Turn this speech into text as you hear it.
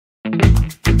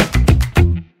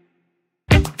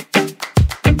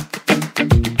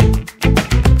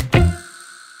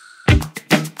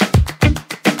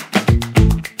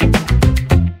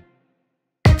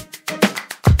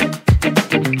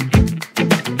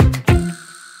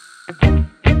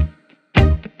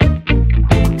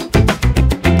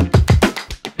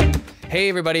Hey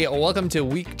everybody, welcome to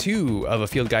week 2 of A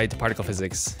Field Guide to Particle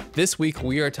Physics. This week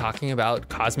we are talking about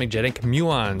cosmogenic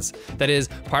muons, that is,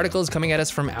 particles coming at us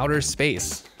from outer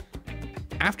space.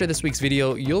 After this week's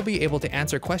video, you'll be able to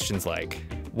answer questions like,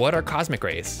 what are cosmic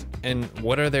rays? And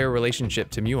what are their relationship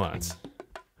to muons?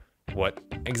 What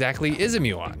exactly is a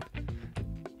muon?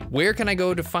 Where can I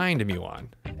go to find a muon?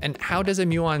 And how does a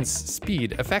muon's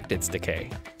speed affect its decay?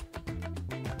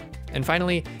 And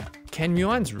finally, can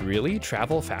muons really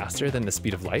travel faster than the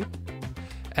speed of light?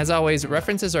 As always,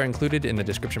 references are included in the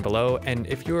description below, and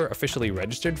if you're officially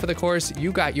registered for the course,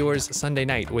 you got yours Sunday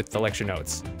night with the lecture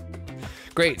notes.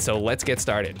 Great, so let's get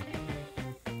started.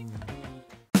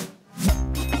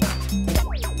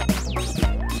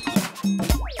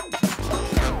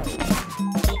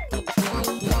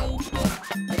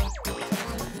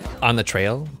 On the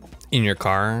trail, in your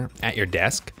car, at your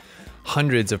desk,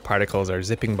 hundreds of particles are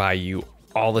zipping by you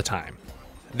all the time.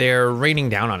 They're raining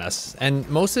down on us, and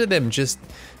most of them just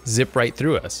zip right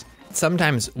through us.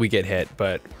 Sometimes we get hit,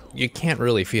 but you can't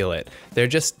really feel it. They're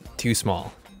just too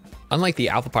small. Unlike the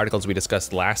alpha particles we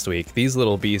discussed last week, these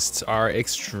little beasts are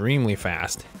extremely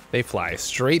fast. They fly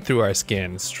straight through our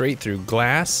skin, straight through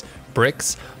glass,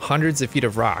 bricks, hundreds of feet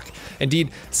of rock.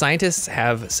 Indeed, scientists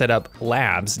have set up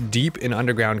labs deep in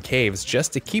underground caves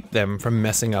just to keep them from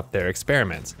messing up their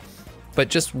experiments. But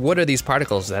just what are these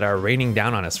particles that are raining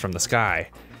down on us from the sky?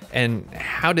 And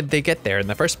how did they get there in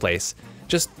the first place?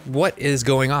 Just what is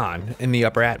going on in the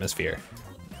upper atmosphere?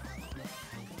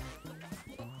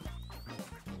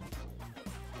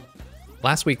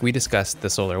 Last week we discussed the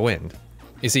solar wind.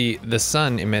 You see, the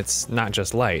sun emits not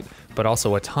just light, but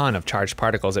also a ton of charged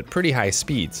particles at pretty high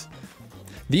speeds.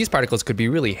 These particles could be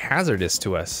really hazardous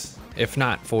to us, if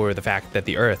not for the fact that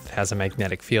the Earth has a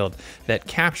magnetic field that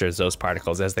captures those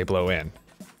particles as they blow in.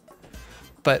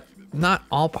 But not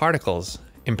all particles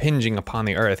impinging upon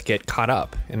the Earth get caught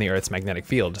up in the Earth's magnetic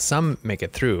field. Some make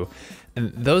it through,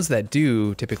 and those that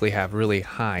do typically have really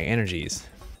high energies.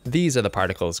 These are the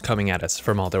particles coming at us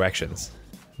from all directions.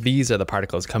 These are the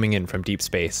particles coming in from deep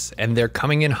space, and they're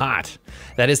coming in hot.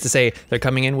 That is to say, they're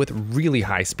coming in with really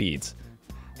high speeds.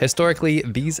 Historically,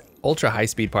 these ultra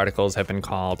high-speed particles have been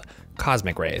called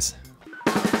cosmic rays.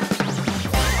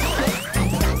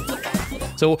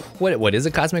 So what is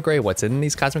a cosmic ray? What's in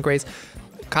these cosmic rays?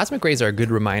 Cosmic rays are a good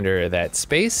reminder that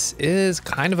space is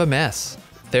kind of a mess.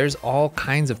 There's all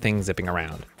kinds of things zipping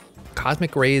around.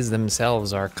 Cosmic rays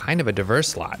themselves are kind of a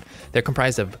diverse lot. They're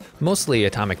comprised of mostly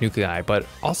atomic nuclei, but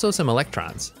also some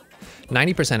electrons.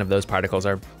 90% of those particles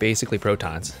are basically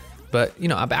protons. But,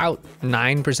 about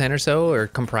 9% or so are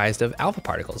comprised of alpha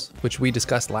particles, which we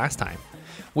discussed last time.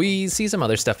 We see some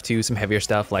other stuff too, some heavier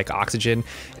stuff like oxygen.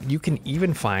 You can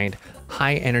even find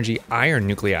high energy iron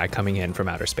nuclei coming in from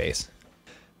outer space.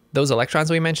 Those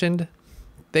electrons we mentioned,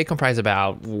 they comprise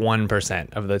about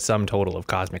 1% of the sum total of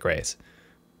cosmic rays.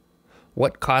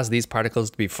 What caused these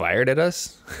particles to be fired at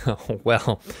us?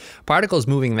 Well, particles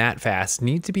moving that fast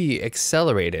need to be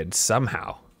accelerated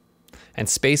somehow. And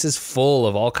space is full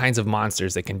of all kinds of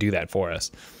monsters that can do that for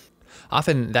us.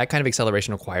 Often, that kind of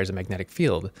acceleration requires a magnetic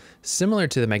field, similar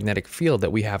to the magnetic field that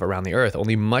we have around the Earth,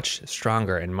 only much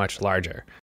stronger and much larger.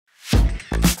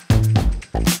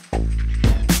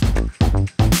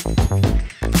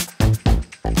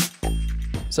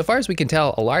 So far as we can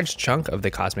tell, a large chunk of the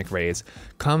cosmic rays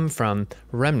come from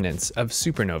remnants of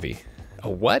supernovae. A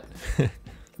what?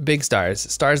 Big stars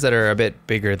that are a bit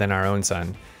bigger than our own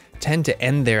sun, tend to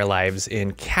end their lives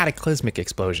in cataclysmic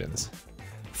explosions.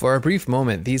 For a brief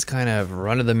moment, these kind of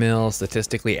run-of-the-mill,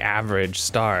 statistically average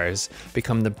stars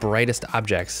become the brightest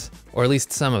objects, or at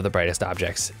least some of the brightest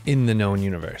objects, in the known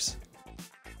universe.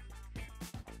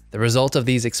 The result of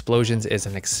these explosions is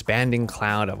an expanding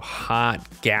cloud of hot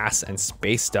gas and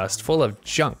space dust full of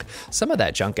junk. Some of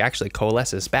that junk actually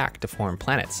coalesces back to form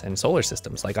planets and solar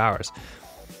systems like ours.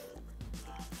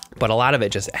 But a lot of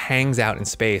it just hangs out in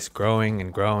space, growing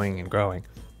and growing and growing.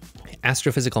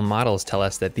 Astrophysical models tell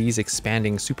us that these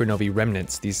expanding supernovae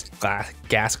remnants, these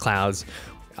gas clouds,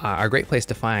 are a great place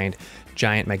to find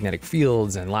giant magnetic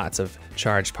fields and lots of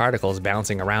charged particles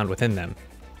bouncing around within them.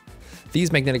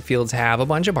 These magnetic fields have a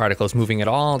bunch of particles moving at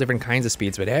all different kinds of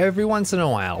speeds, but every once in a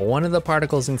while, one of the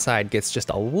particles inside gets just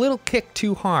a little kick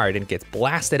too hard and gets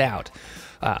blasted out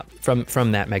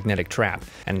from that magnetic trap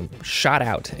and shot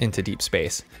out into deep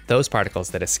space. Those particles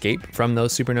that escape from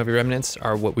those supernovae remnants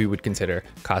are what we would consider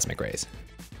cosmic rays.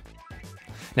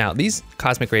 Now, these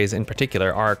cosmic rays in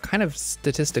particular are kind of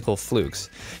statistical flukes.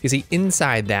 You see,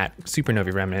 inside that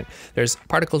supernovae remnant, there's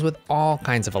particles with all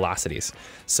kinds of velocities.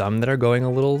 Some that are going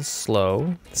a little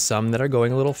slow, some that are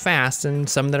going a little fast, and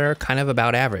some that are kind of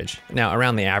about average. Now,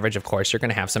 around the average, of course, you're going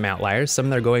to have some outliers, some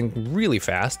that are going really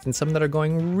fast, and some that are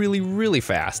going really, really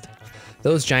fast.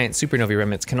 Those giant supernovae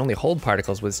remnants can only hold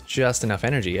particles with just enough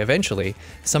energy. Eventually,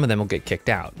 some of them will get kicked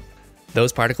out.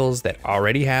 Those particles that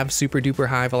already have super duper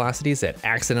high velocities that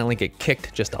accidentally get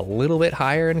kicked just a little bit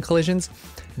higher in collisions,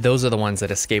 those are the ones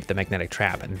that escape the magnetic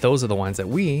trap, and those are the ones that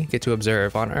we get to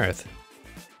observe on Earth.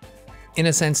 In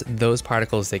a sense, those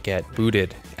particles that get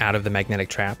booted out of the magnetic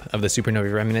trap of the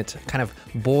supernovae remnant kind of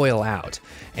boil out,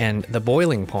 and the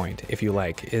boiling point, if you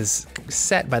like, is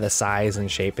set by the size and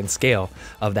shape and scale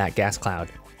of that gas cloud.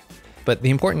 But the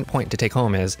important point to take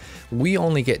home is we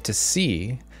only get to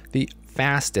see the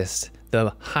fastest,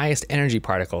 the highest energy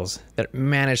particles that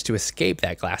manage to escape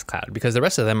that gas cloud, because the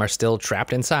rest of them are still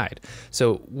trapped inside.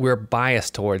 So we're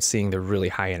biased towards seeing the really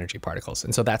high energy particles.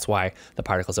 And so that's why the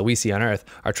particles that we see on Earth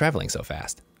are traveling so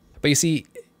fast. But you see,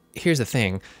 here's the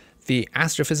thing. The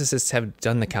astrophysicists have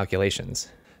done the calculations.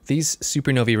 These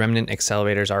supernovae remnant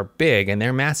accelerators are big and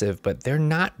they're massive, but they're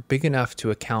not big enough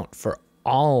to account for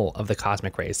all of the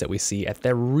cosmic rays that we see at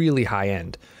the really high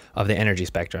end of the energy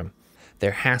spectrum.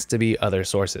 There has to be other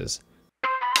sources.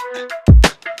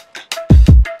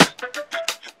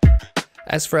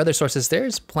 As for other sources,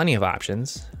 there's plenty of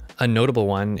options. A notable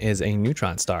one is a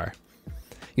neutron star.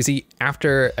 You see,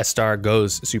 after a star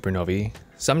goes supernovae,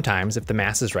 sometimes, if the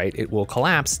mass is right, it will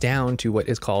collapse down to what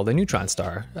is called a neutron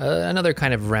star, another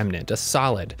kind of remnant, a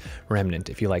solid remnant,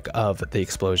 if you like, of the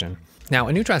explosion. Now,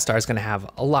 a neutron star is going to have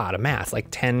a lot of mass, like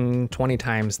 10, 20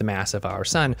 times the mass of our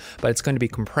sun, but it's going to be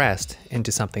compressed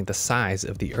into something the size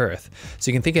of the Earth. So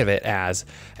you can think of it as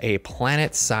a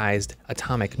planet-sized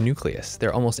atomic nucleus.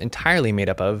 They're almost entirely made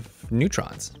up of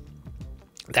neutrons.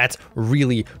 That's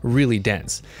really, really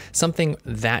dense. Something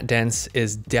that dense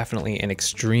is definitely an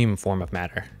extreme form of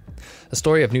matter. The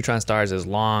story of neutron stars is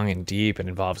long and deep and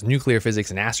involves nuclear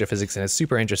physics and astrophysics, and it's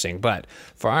super interesting, but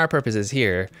for our purposes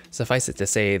here, suffice it to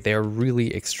say they're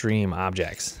really extreme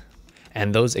objects.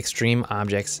 And those extreme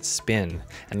objects spin,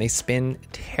 and they spin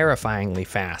terrifyingly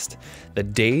fast. The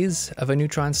days of a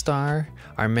neutron star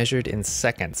are measured in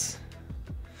seconds.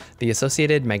 The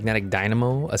associated magnetic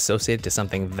dynamo associated to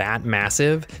something that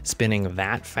massive, spinning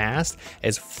that fast,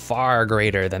 is far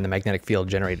greater than the magnetic field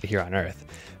generated here on Earth.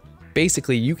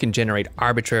 Basically, you can generate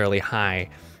arbitrarily high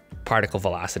particle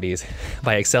velocities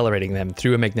by accelerating them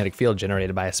through a magnetic field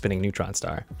generated by a spinning neutron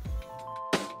star.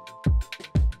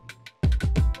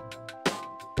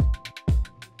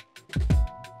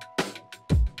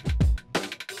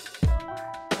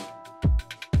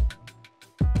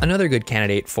 Another good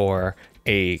candidate for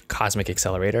a cosmic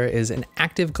accelerator is an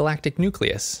active galactic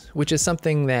nucleus, which is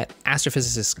something that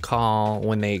astrophysicists call,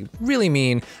 when they really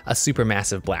mean, a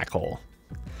supermassive black hole.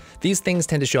 These things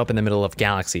tend to show up in the middle of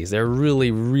galaxies. They're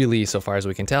really, so far as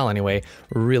we can tell anyway,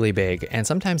 really big, and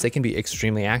sometimes they can be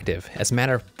extremely active. As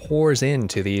matter pours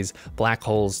into these black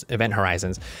holes' event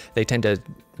horizons, they tend to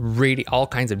all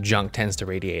kinds of junk tends to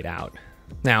radiate out.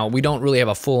 Now, we don't really have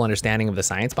a full understanding of the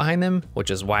science behind them,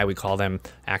 which is why we call them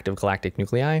active galactic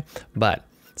nuclei, but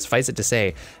suffice it to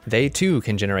say, they too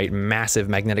can generate massive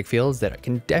magnetic fields that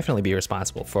can definitely be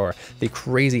responsible for the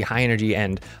crazy high energy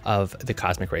end of the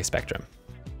cosmic ray spectrum.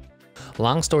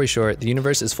 Long story short, the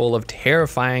universe is full of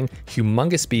terrifying,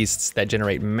 humongous beasts that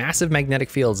generate massive magnetic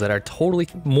fields that are totally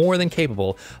more than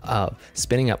capable of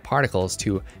spinning up particles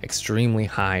to extremely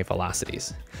high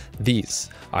velocities. These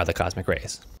are the cosmic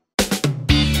rays.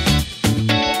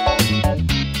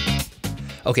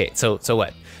 Okay, so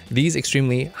what? These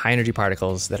extremely high energy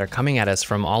particles that are coming at us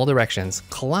from all directions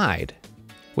collide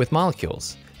with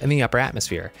molecules in the upper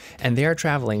atmosphere, and they are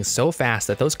traveling so fast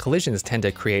that those collisions tend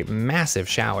to create massive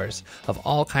showers of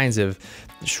all kinds of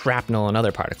shrapnel and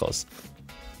other particles.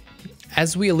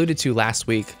 As we alluded to last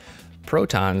week,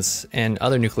 protons and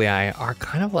other nuclei are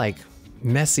kind of like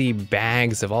messy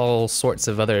bags of all sorts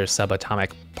of other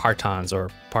subatomic partons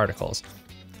or particles.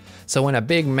 So when a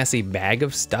big messy bag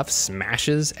of stuff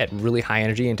smashes at really high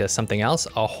energy into something else,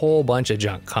 a whole bunch of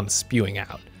junk comes spewing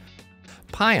out.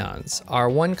 Pions are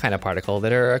one kind of particle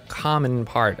that are a common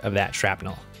part of that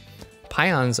shrapnel.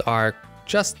 Pions are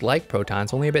just like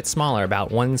protons, only a bit smaller, about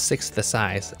 1/6 the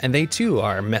size, and they too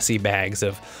are messy bags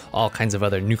of all kinds of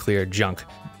other nuclear junk.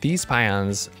 These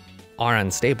pions are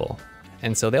unstable,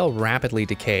 and so they'll rapidly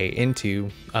decay into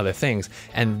other things,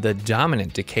 and the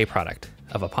dominant decay product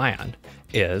of a pion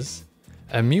is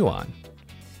a muon.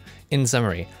 In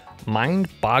summary,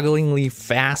 mind-bogglingly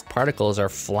fast particles are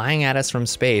flying at us from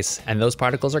space, and those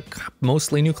particles are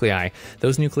mostly nuclei.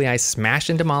 Those nuclei smash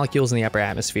into molecules in the upper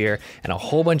atmosphere, and a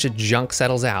whole bunch of junk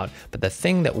settles out. But the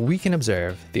thing that we can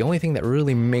observe, the only thing that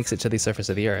really makes it to the surface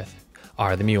of the Earth,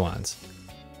 are the muons.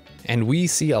 And we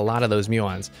see a lot of those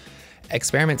muons.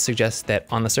 Experiments suggest that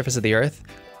on the surface of the Earth,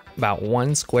 about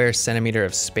 1 square centimeter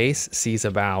of space sees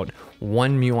about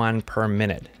 1 muon per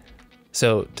minute.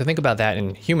 So to think about that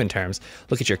in human terms,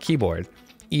 look at your keyboard.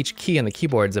 Each key on the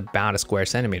keyboard is about a square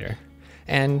centimeter.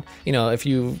 And, if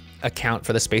you account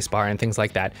for the space bar and things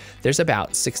like that, there's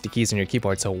about 60 keys on your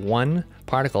keyboard. So one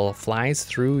particle flies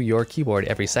through your keyboard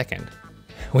every second,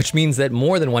 which means that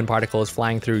more than one particle is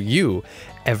flying through you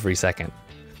every second.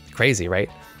 Crazy, right?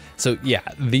 So yeah,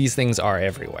 these things are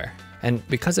everywhere. And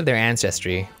because of their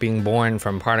ancestry, being born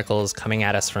from particles coming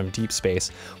at us from deep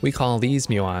space, we call these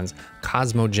muons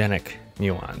cosmogenic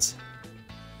muons.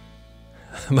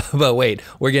 But wait,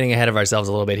 we're getting ahead of ourselves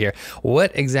a little bit here.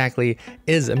 What exactly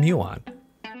is a muon?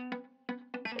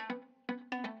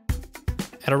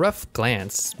 At a rough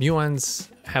glance, muons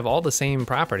have all the same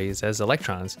properties as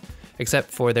electrons,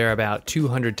 except for they're about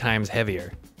 200 times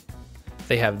heavier.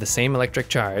 They have the same electric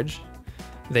charge.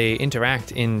 They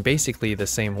interact in basically the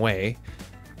same way.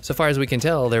 So far as we can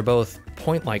tell, they're both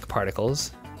point-like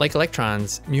particles. Like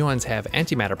electrons, muons have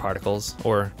antimatter particles,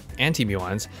 or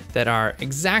antimuons, that are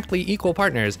exactly equal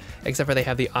partners, except for they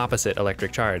have the opposite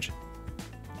electric charge.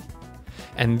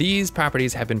 And these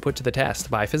properties have been put to the test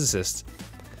by physicists.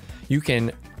 You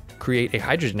can create a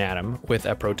hydrogen atom with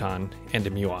a proton and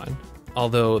a muon,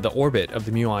 although the orbit of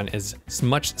the muon is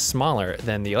much smaller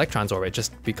than the electron's orbit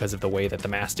just because of the way that the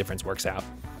mass difference works out.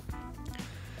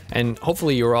 And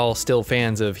hopefully you're all still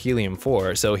fans of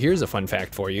helium-4, so here's a fun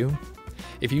fact for you.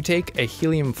 If you take a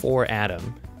helium-4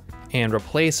 atom and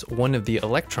replace one of the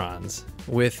electrons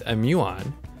with a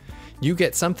muon, you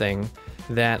get something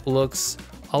that looks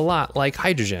a lot like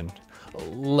hydrogen.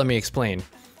 Let me explain.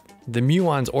 The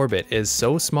muon's orbit is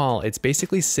so small, it's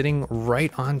basically sitting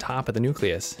right on top of the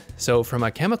nucleus. So from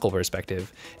a chemical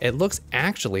perspective, it looks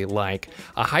actually like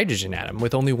a hydrogen atom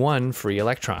with only one free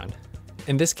electron.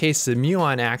 In this case, the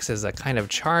muon acts as a kind of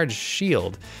charged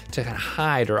shield to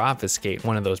hide or obfuscate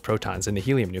one of those protons in the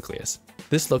helium nucleus.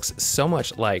 This looks so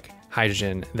much like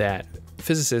hydrogen that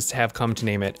physicists have come to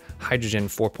name it hydrogen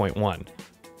 4.1.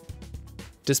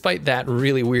 Despite that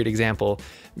really weird example,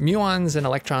 muons and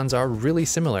electrons are really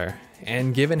similar,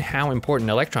 and given how important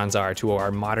electrons are to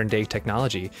our modern day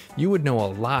technology, you would know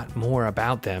a lot more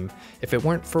about them if it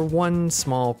weren't for one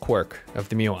small quirk of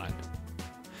the muon.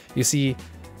 You see,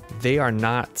 they are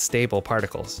not stable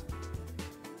particles.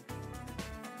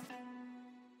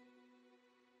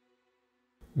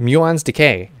 Muons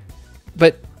decay,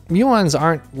 but muons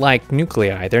aren't like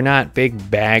nuclei. They're not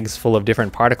big bags full of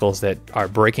different particles that are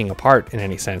breaking apart in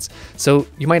any sense. So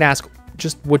you might ask,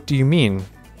 just what do you mean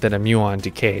that a muon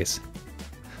decays?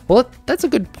 Well, that's a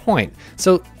good point.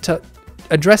 So to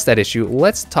address that issue,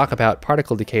 let's talk about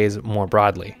particle decays more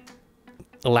broadly.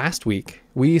 Last week,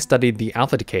 we studied the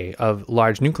alpha decay of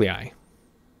large nuclei.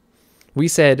 We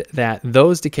said that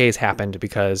those decays happened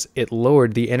because it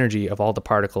lowered the energy of all the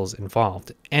particles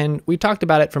involved, and we talked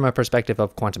about it from a perspective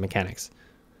of quantum mechanics.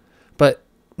 But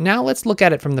now let's look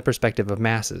at it from the perspective of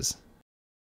masses.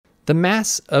 The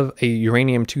mass of a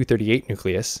uranium-238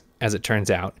 nucleus, as it turns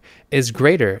out, is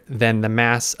greater than the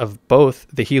mass of both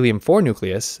the helium-4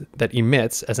 nucleus that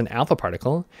emits as an alpha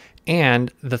particle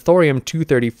and the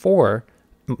thorium-234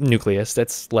 nucleus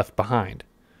that's left behind.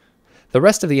 The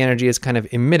rest of the energy is kind of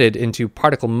emitted into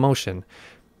particle motion.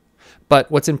 But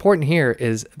what's important here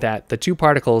is that the two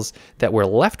particles that we're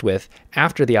left with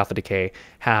after the alpha decay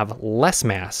have less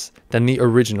mass than the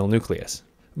original nucleus.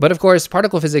 But of course,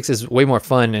 particle physics is way more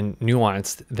fun and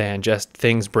nuanced than just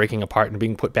things breaking apart and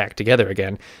being put back together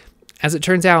again. As it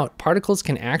turns out, particles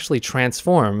can actually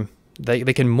transform, they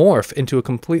can morph into a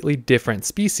completely different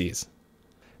species.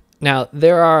 Now,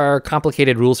 there are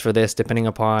complicated rules for this depending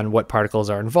upon what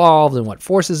particles are involved and what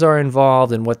forces are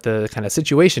involved and what the kind of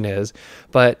situation is,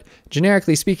 but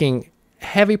generically speaking,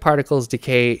 heavy particles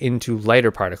decay into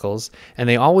lighter particles, and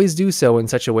they always do so in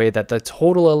such a way that the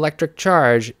total electric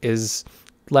charge is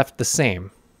left the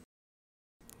same.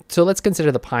 So let's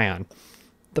consider the pion.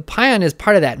 The pion is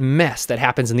part of that mess that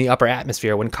happens in the upper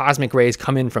atmosphere when cosmic rays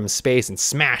come in from space and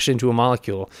smash into a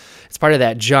molecule. It's part of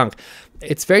that junk.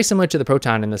 It's very similar to the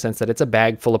proton in the sense that it's a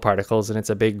bag full of particles and it's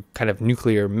a big kind of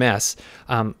nuclear mess,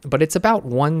 but it's about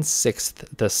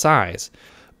 1/6 the size.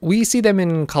 We see them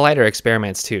in collider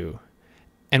experiments too.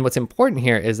 And what's important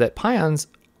here is that pions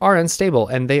are unstable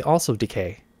and they also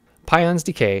decay. Pions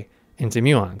decay into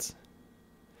muons.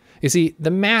 You see,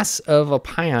 the mass of a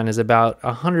pion is about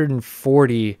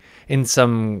 140 in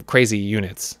some crazy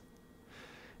units.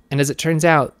 And as it turns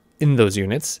out, in those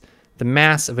units, the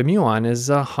mass of a muon is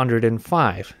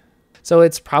 105. So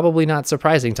it's probably not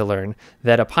surprising to learn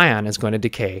that a pion is going to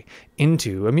decay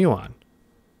into a muon.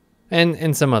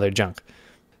 And some other junk.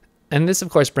 And this, of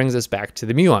course, brings us back to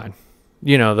the muon.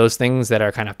 You know, those things that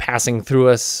are kind of passing through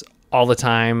us all the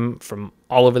time from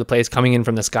all over the place, coming in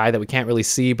from the sky that we can't really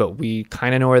see, but we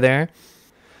kind of know are there.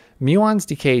 Muons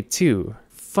decay too.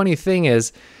 Funny thing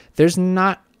is, there's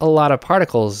not a lot of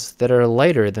particles that are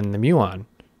lighter than the muon.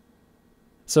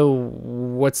 So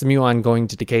what's the muon going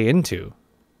to decay into?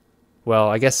 Well,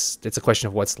 I guess it's a question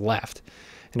of what's left.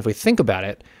 And if we think about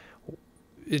it,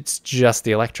 it's just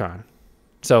the electron.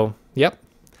 So, yep,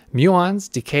 muons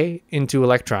decay into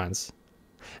electrons.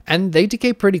 And they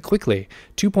decay pretty quickly,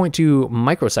 2.2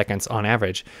 microseconds on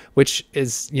average, which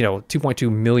is,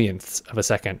 2.2 millionths of a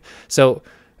second. So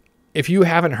if you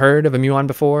haven't heard of a muon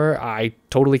before, I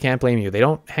totally can't blame you. They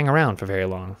don't hang around for very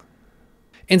long.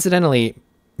 Incidentally,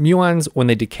 muons, when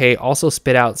they decay, also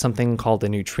spit out something called a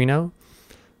neutrino.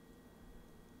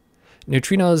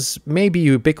 Neutrinos may be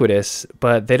ubiquitous,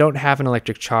 but they don't have an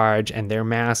electric charge, and their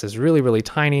mass is really, really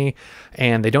tiny,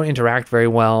 and they don't interact very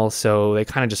well, so they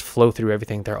kind of just flow through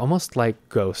everything. They're almost like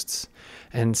ghosts.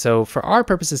 And so for our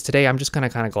purposes today, I'm just going to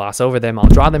kind of gloss over them. I'll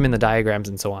draw them in the diagrams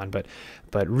and so on, but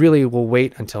really we'll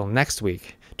wait until next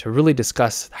week to really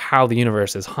discuss how the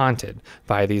universe is haunted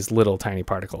by these little tiny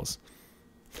particles.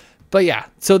 But yeah,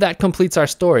 so that completes our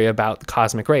story about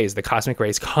cosmic rays. The cosmic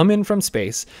rays come in from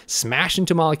space, smash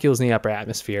into molecules in the upper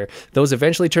atmosphere. Those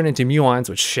eventually turn into muons,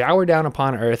 which shower down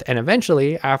upon Earth. And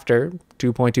eventually, after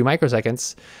 2.2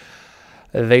 microseconds,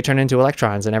 they turn into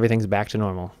electrons and everything's back to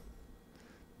normal.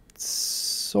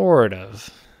 Sort of.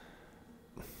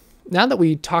 Now that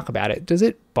we talk about it, does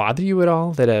it bother you at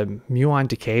all that a muon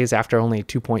decays after only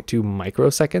 2.2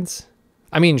 microseconds?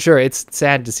 I mean, sure, it's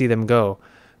sad to see them go,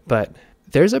 but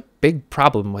there's a big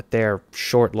problem with their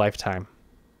short lifetime.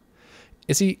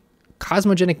 You see,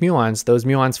 cosmogenic muons, those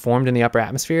muons formed in the upper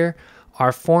atmosphere,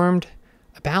 are formed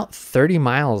about 30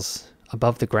 miles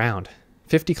above the ground,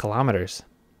 50 kilometers.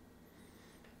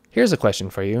 Here's a question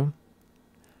for you.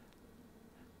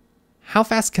 How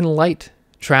fast can light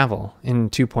travel in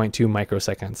 2.2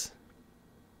 microseconds?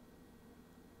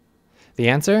 The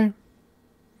answer?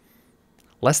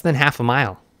 Less than half a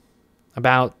mile,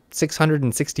 about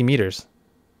 660 meters.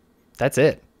 That's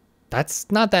it.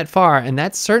 That's not that far, and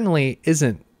that certainly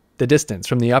isn't the distance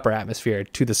from the upper atmosphere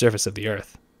to the surface of the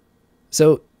Earth.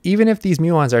 So even if these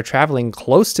muons are traveling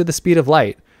close to the speed of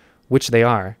light, which they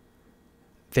are,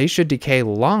 they should decay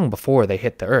long before they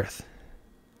hit the Earth.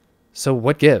 So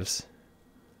what gives?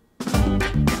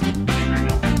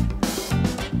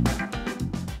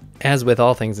 As with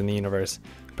all things in the universe,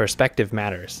 perspective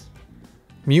matters.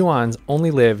 Muons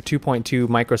only live 2.2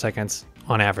 microseconds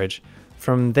on average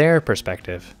from their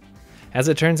perspective. As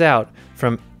it turns out,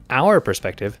 from our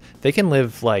perspective, they can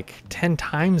live like 10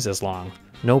 times as long,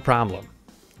 no problem.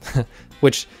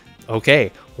 Which,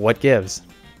 okay, what gives?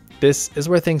 This is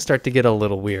where things start to get a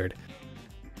little weird.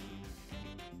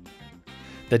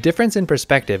 The difference in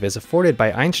perspective is afforded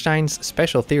by Einstein's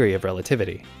special theory of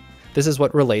relativity. This is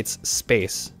what relates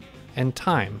space and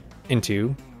time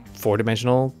into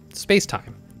four-dimensional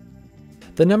space-time.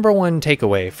 The number one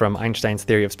takeaway from Einstein's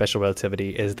theory of special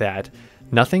relativity is that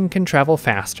nothing can travel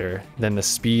faster than the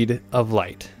speed of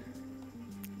light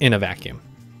in a vacuum.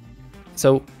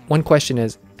 So one question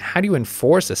is, how do you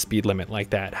enforce a speed limit like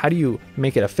that? How do you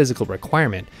make it a physical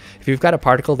requirement? If you've got a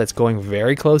particle that's going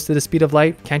very close to the speed of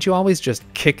light, can't you always just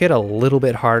kick it a little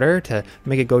bit harder to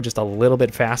make it go just a little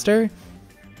bit faster?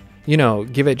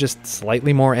 Give it just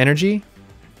slightly more energy?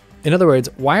 In other words,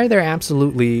 why are there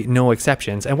absolutely no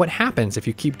exceptions, and what happens if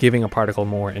you keep giving a particle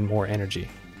more and more energy?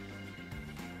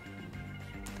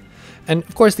 And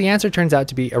of course, the answer turns out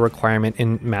to be a requirement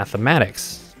in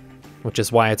mathematics, which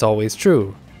is why it's always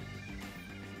true.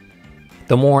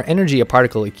 The more energy a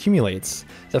particle accumulates,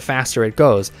 the faster it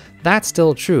goes. That's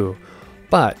still true,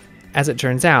 but as it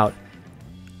turns out,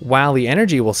 while the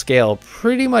energy will scale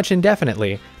pretty much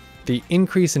indefinitely, the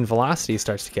increase in velocity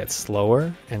starts to get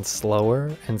slower and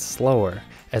slower and slower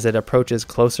as it approaches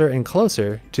closer and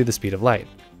closer to the speed of light.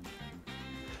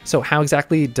 So how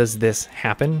exactly does this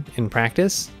happen in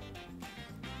practice?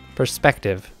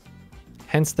 Perspective,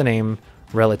 hence the name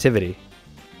relativity.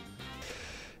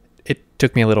 It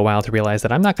took me a little while to realize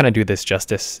that I'm not going to do this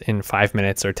justice in 5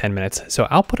 minutes or 10 minutes, so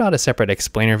I'll put out a separate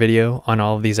explainer video on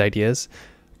all of these ideas.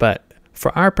 But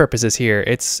For our purposes here,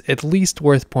 it's at least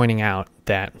worth pointing out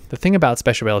that the thing about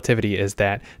special relativity is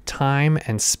that time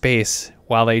and space,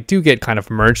 while they do get kind of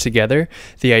merged together,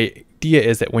 the idea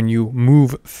is that when you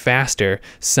move faster,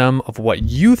 some of what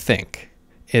you think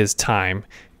is time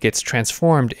gets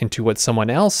transformed into what someone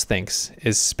else thinks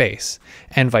is space,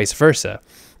 and vice versa.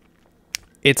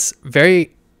 It's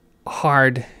very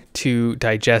hard to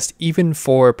digest, even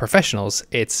for professionals.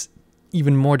 It's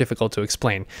even more difficult to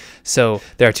explain. So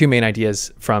there are two main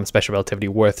ideas from special relativity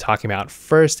worth talking about.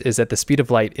 First is that the speed of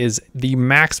light is the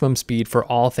maximum speed for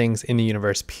all things in the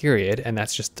universe, period. And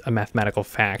that's just a mathematical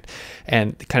fact.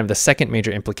 And kind of the second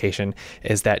major implication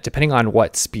is that depending on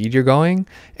what speed you're going,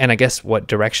 and I guess what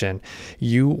direction,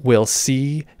 you will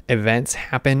see events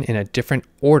happen in a different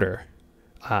order,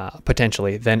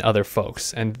 potentially, than other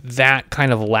folks. And that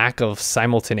kind of lack of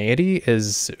simultaneity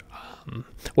is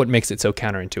what makes it so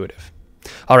counterintuitive.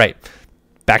 All right,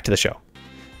 back to the show.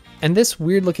 And this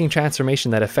weird looking transformation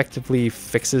that effectively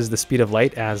fixes the speed of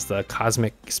light as the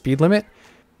cosmic speed limit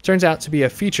turns out to be a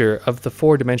feature of the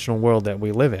four-dimensional world that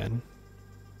we live in,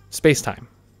 space-time.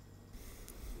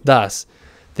 Thus,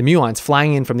 the muons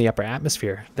flying in from the upper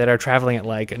atmosphere that are traveling at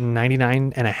like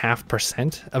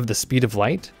 99.5% of the speed of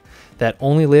light, that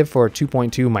only live for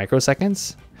 2.2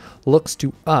 microseconds, looks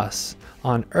to us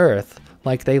on Earth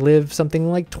like they live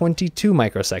something like 22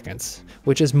 microseconds,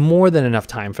 which is more than enough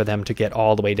time for them to get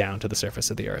all the way down to the surface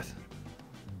of the Earth.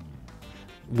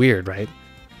 Weird, right?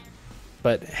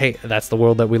 But hey, that's the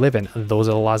world that we live in. Those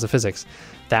are the laws of physics.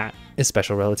 That is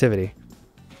special relativity.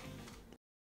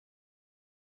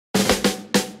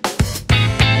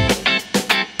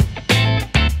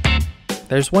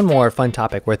 There's one more fun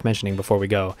topic worth mentioning before we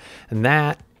go, and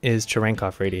that is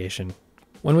Cherenkov radiation.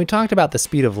 When we talked about the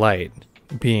speed of light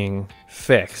being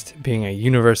fixed, being a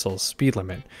universal speed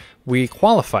limit, we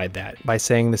qualified that by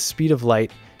saying the speed of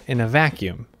light in a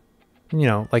vacuum,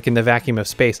 like in the vacuum of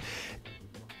space.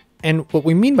 And what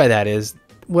we mean by that is,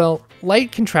 well,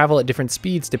 light can travel at different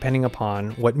speeds depending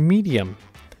upon what medium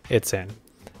it's in.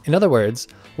 In other words,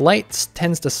 light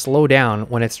tends to slow down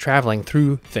when it's traveling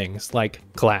through things like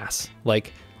glass,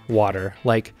 like water,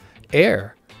 like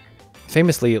air.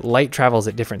 Famously, light travels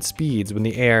at different speeds when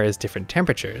the air is different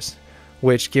temperatures,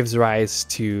 which gives rise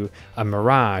to a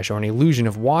mirage or an illusion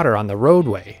of water on the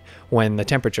roadway when the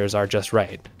temperatures are just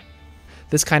right.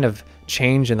 This kind of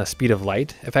change in the speed of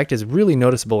light effect is really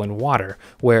noticeable in water,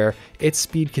 where its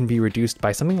speed can be reduced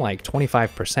by something like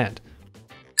 25%.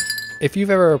 If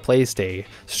you've ever placed a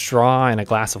straw in a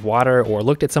glass of water or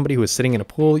looked at somebody who is sitting in a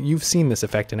pool, you've seen this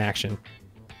effect in action.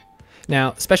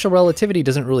 Now, special relativity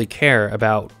doesn't really care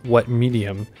about what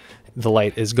medium the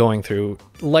light is going through.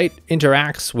 Light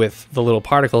interacts with the little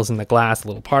particles in the glass, the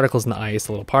little particles in the ice,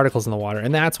 the little particles in the water,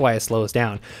 and that's why it slows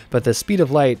down. But the speed of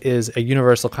light is a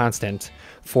universal constant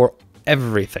for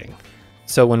everything.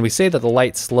 So when we say that the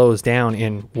light slows down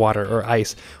in water or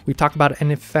ice, we talk about an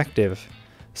effective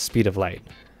speed of light.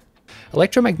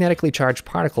 Electromagnetically charged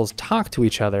particles talk to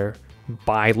each other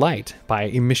by light, by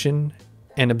emission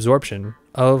and absorption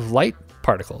of light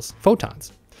particles,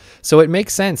 photons. So it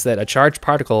makes sense that a charged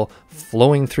particle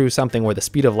flowing through something where the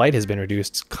speed of light has been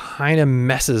reduced kind of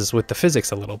messes with the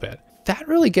physics a little bit. That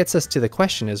really gets us to the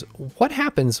question is, what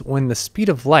happens when the speed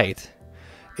of light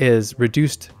is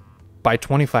reduced by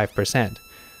 25%,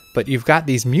 but you've got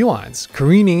these muons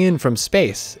careening in from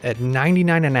space at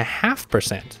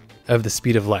 99.5% of the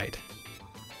speed of light?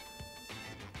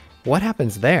 What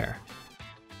happens there?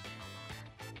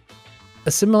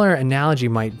 A similar analogy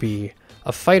might be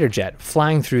a fighter jet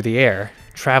flying through the air,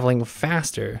 traveling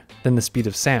faster than the speed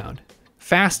of sound,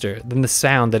 faster than the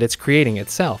sound that it's creating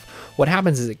itself. What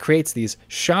happens is it creates these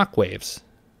shock waves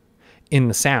in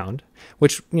the sound,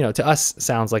 which, to us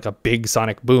sounds like a big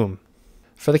sonic boom.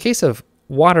 For the case of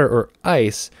water or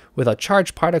ice, with a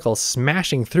charged particle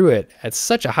smashing through it at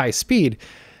such a high speed,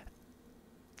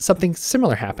 something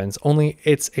similar happens, only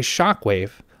it's a shock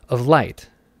wave of light.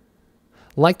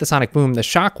 Like the sonic boom, the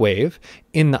shock wave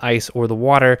in the ice or the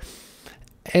water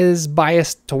is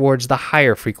biased towards the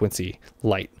higher frequency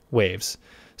light waves.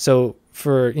 So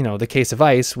for, the case of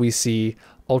ice, we see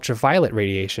ultraviolet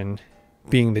radiation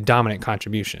being the dominant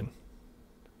contribution.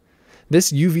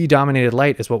 This UV-dominated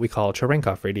light is what we call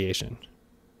Cherenkov radiation.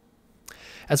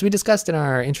 As we discussed in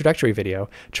our introductory video,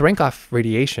 Cherenkov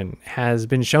radiation has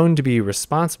been shown to be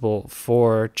responsible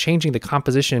for changing the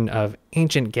composition of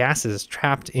ancient gases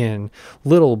trapped in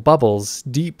little bubbles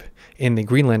deep in the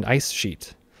Greenland ice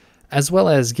sheet, as well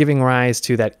as giving rise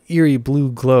to that eerie blue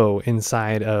glow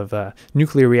inside of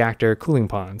nuclear reactor cooling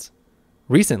ponds.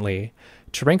 Recently,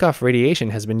 Cherenkov radiation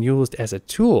has been used as a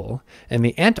tool in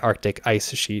the Antarctic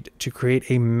ice sheet to create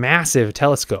a massive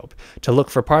telescope to look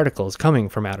for particles coming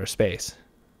from outer space.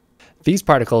 These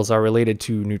particles are related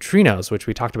to neutrinos, which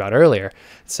we talked about earlier,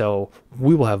 so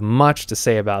we will have much to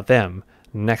say about them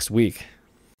next week.